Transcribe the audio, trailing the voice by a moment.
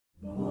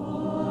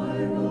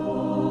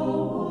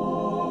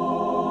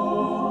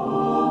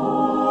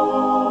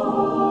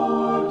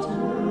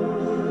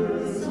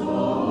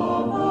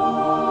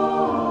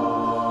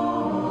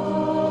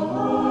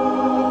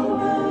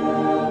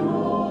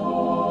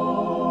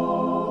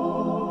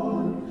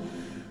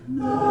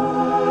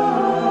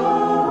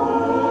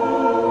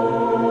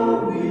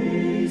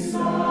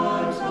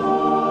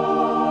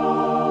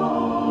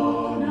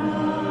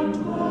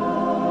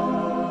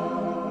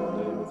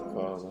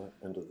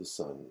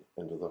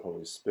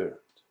Holy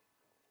Spirit.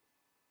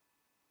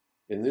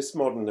 In this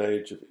modern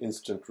age of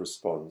instant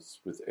response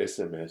with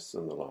SMS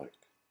and the like,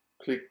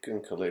 click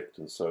and collect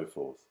and so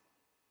forth,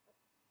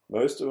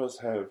 most of us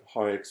have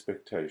high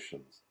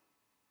expectations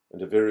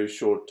and a very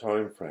short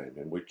time frame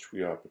in which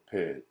we are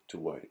prepared to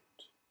wait.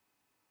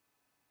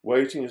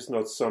 Waiting is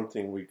not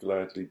something we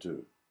gladly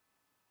do.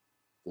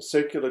 The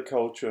secular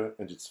culture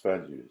and its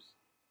values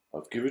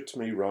of "give it to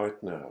me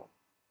right now"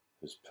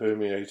 has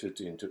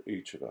permeated into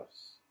each of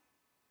us.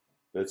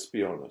 Let's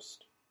be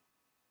honest,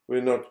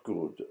 we're not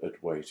good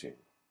at waiting.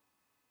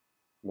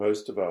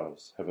 Most of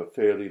us have a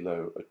fairly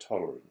low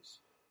tolerance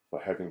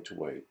for having to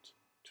wait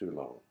too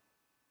long.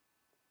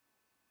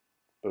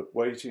 But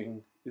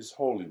waiting is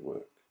holy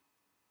work.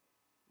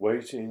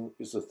 Waiting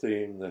is a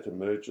theme that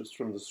emerges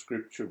from the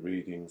scripture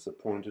readings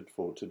appointed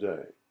for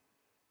today,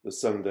 the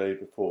Sunday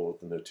before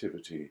the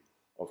Nativity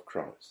of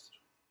Christ.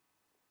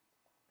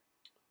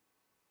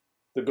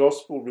 The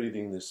Gospel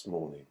reading this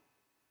morning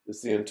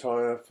is the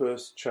entire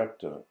first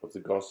chapter of the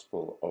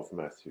Gospel of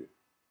Matthew,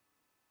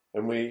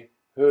 and we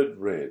heard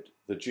read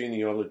the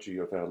genealogy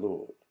of our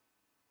Lord,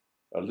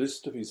 a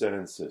list of his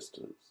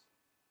ancestors.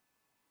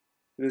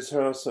 It is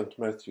how St.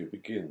 Matthew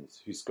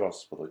begins his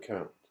Gospel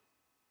account.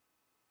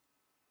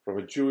 From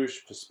a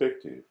Jewish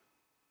perspective,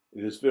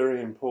 it is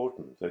very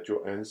important that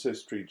your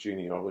ancestry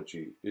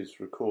genealogy is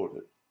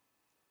recorded,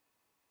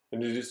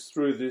 and it is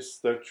through this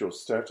that your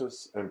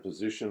status and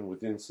position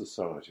within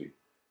society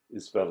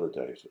is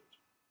validated.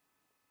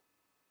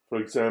 For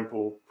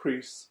example,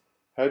 priests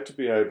had to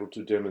be able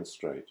to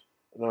demonstrate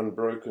an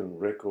unbroken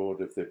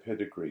record of their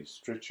pedigree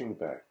stretching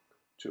back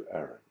to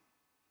Aaron.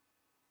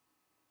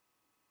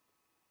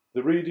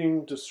 The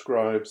reading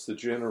describes the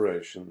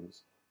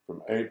generations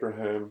from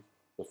Abraham,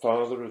 the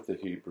father of the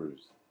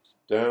Hebrews,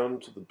 down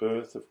to the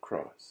birth of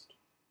Christ.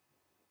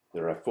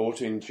 There are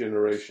 14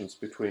 generations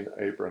between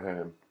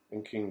Abraham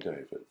and King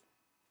David,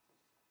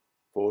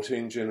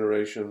 14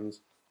 generations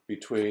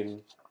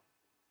between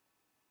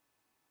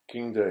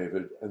King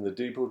David and the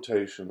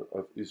deportation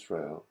of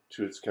Israel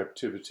to its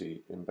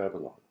captivity in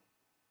Babylon,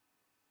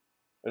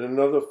 and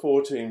another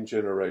 14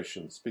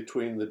 generations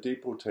between the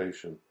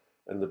deportation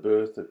and the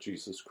birth of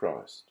Jesus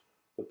Christ,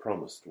 the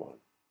promised one.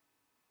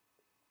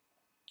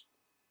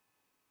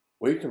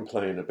 We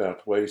complain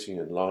about waiting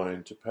in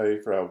line to pay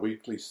for our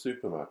weekly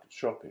supermarket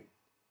shopping,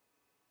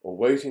 or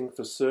waiting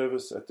for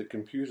service at the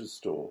computer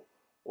store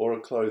or a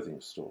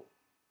clothing store.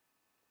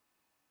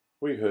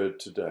 We heard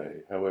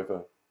today,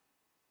 however,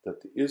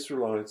 that the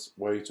Israelites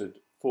waited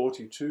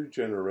 42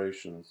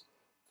 generations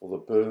for the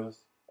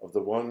birth of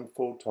the one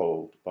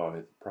foretold by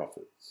the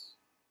prophets.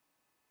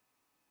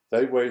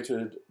 They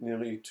waited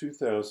nearly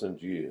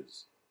 2,000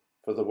 years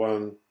for the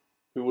one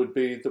who would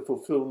be the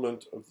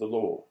fulfillment of the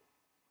law,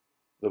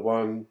 the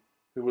one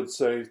who would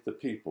save the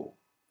people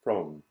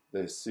from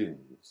their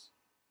sins.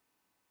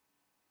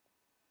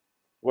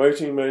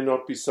 Waiting may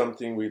not be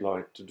something we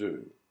like to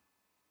do,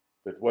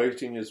 but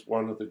waiting is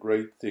one of the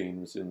great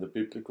themes in the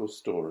biblical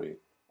story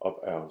of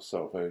our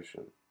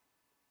salvation.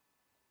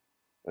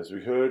 As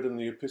we heard in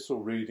the epistle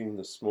reading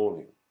this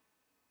morning,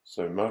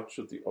 so much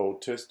of the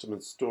Old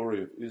Testament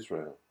story of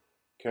Israel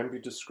can be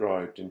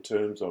described in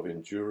terms of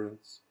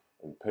endurance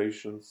and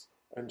patience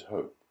and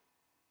hope.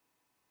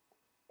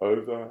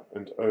 Over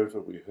and over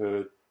we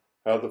heard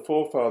how the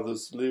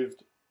forefathers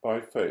lived by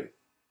faith,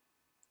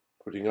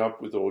 putting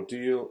up with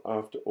ordeal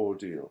after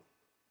ordeal,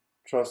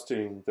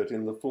 trusting that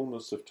in the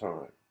fullness of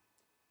time,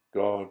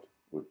 God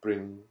would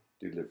bring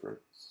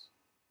deliverance.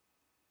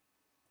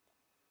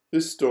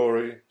 This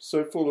story,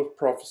 so full of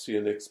prophecy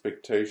and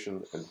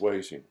expectation and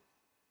waiting,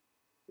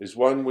 is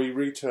one we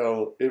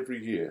retell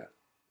every year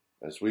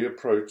as we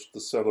approach the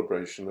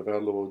celebration of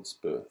our Lord's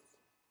birth.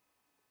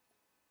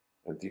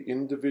 And the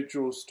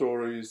individual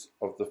stories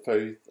of the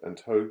faith and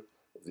hope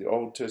of the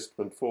Old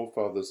Testament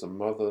forefathers and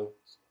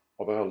mothers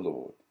of our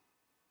Lord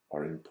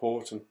are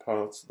important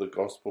parts of the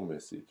gospel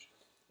message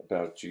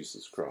about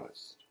Jesus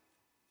Christ.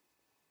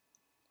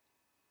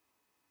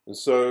 And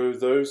so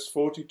those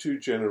 42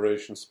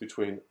 generations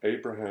between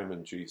Abraham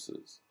and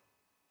Jesus,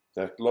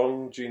 that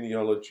long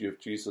genealogy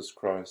of Jesus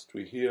Christ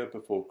we hear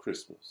before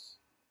Christmas,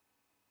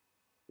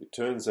 it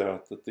turns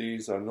out that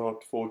these are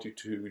not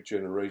 42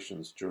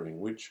 generations during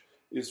which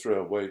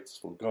Israel waits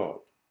for God.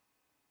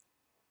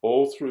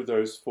 All through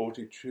those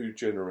 42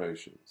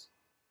 generations,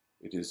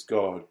 it is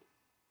God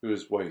who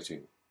is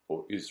waiting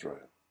for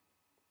Israel.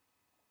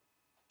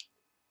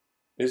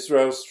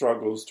 Israel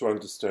struggles to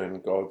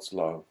understand God's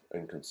love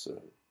and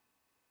concern,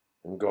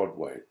 and God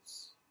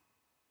waits.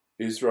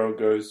 Israel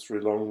goes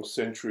through long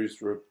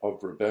centuries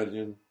of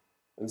rebellion,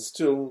 and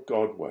still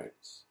God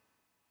waits.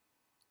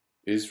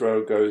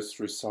 Israel goes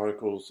through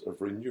cycles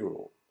of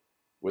renewal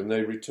when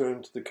they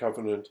return to the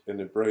covenant and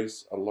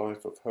embrace a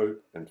life of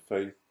hope and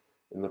faith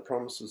in the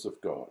promises of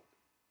God,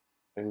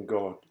 and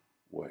God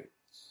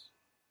waits.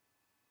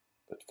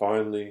 But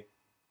finally,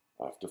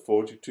 after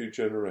 42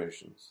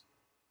 generations,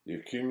 the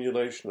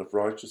accumulation of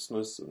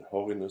righteousness and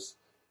holiness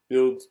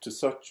builds to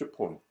such a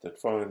point that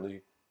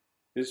finally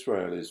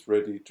Israel is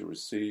ready to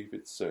receive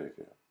its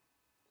Saviour,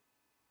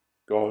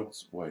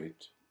 God's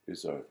wait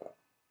is over.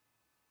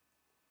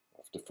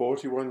 After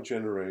 41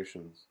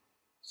 generations,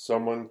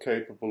 someone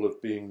capable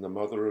of being the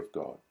mother of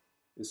God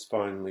is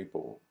finally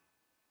born.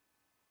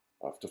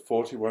 After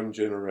 41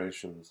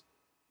 generations,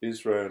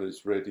 Israel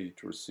is ready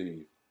to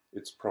receive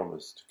its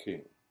promised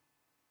king.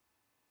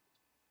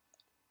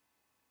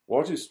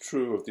 What is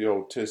true of the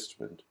Old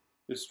Testament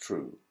is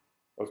true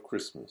of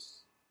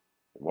Christmas,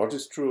 and what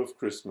is true of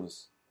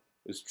Christmas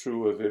is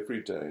true of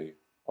every day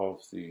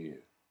of the year.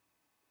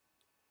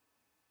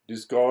 It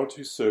is God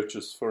who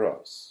searches for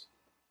us.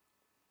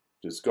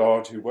 It is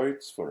God who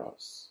waits for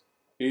us,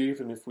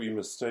 even if we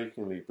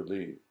mistakenly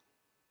believe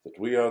that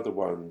we are the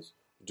ones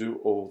who do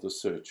all the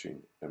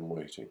searching and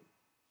waiting.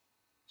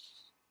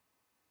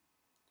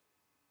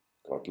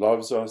 God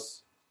loves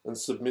us and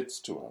submits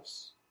to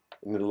us.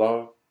 In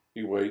love,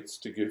 he waits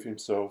to give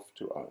himself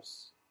to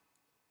us.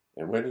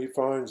 And when he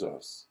finds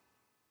us,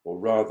 or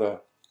rather,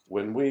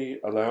 when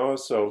we allow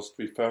ourselves to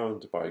be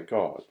found by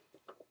God,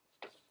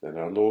 then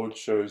our Lord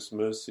shows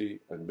mercy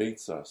and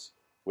meets us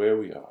where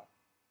we are,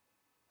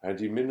 and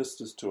he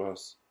ministers to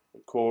us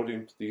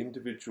according to the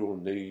individual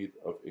need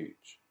of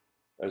each,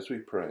 as we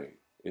pray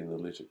in the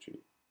liturgy.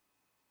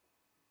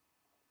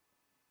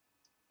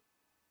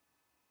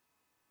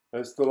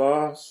 As the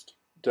last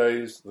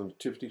days of the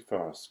Nativity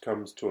fast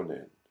comes to an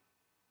end,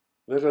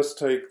 let us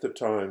take the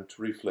time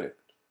to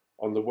reflect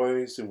on the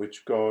ways in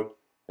which God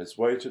has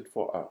waited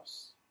for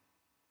us.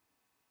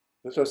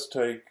 Let us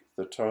take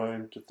the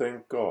time to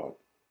thank God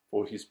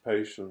for his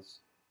patience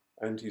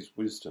and his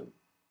wisdom,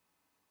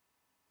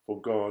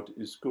 for God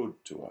is good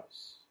to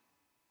us.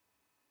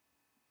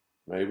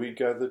 May we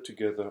gather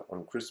together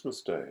on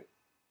Christmas Day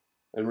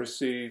and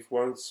receive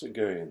once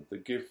again the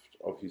gift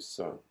of his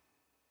Son,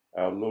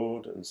 our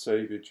Lord and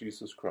Saviour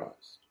Jesus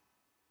Christ.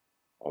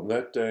 On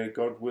that day,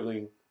 God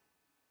willing,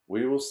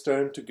 we will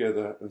stand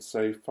together and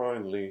say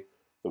finally,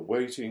 the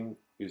waiting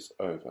is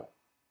over,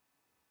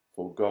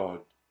 for God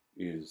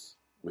is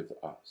with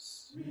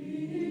us.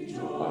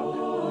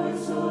 Amen.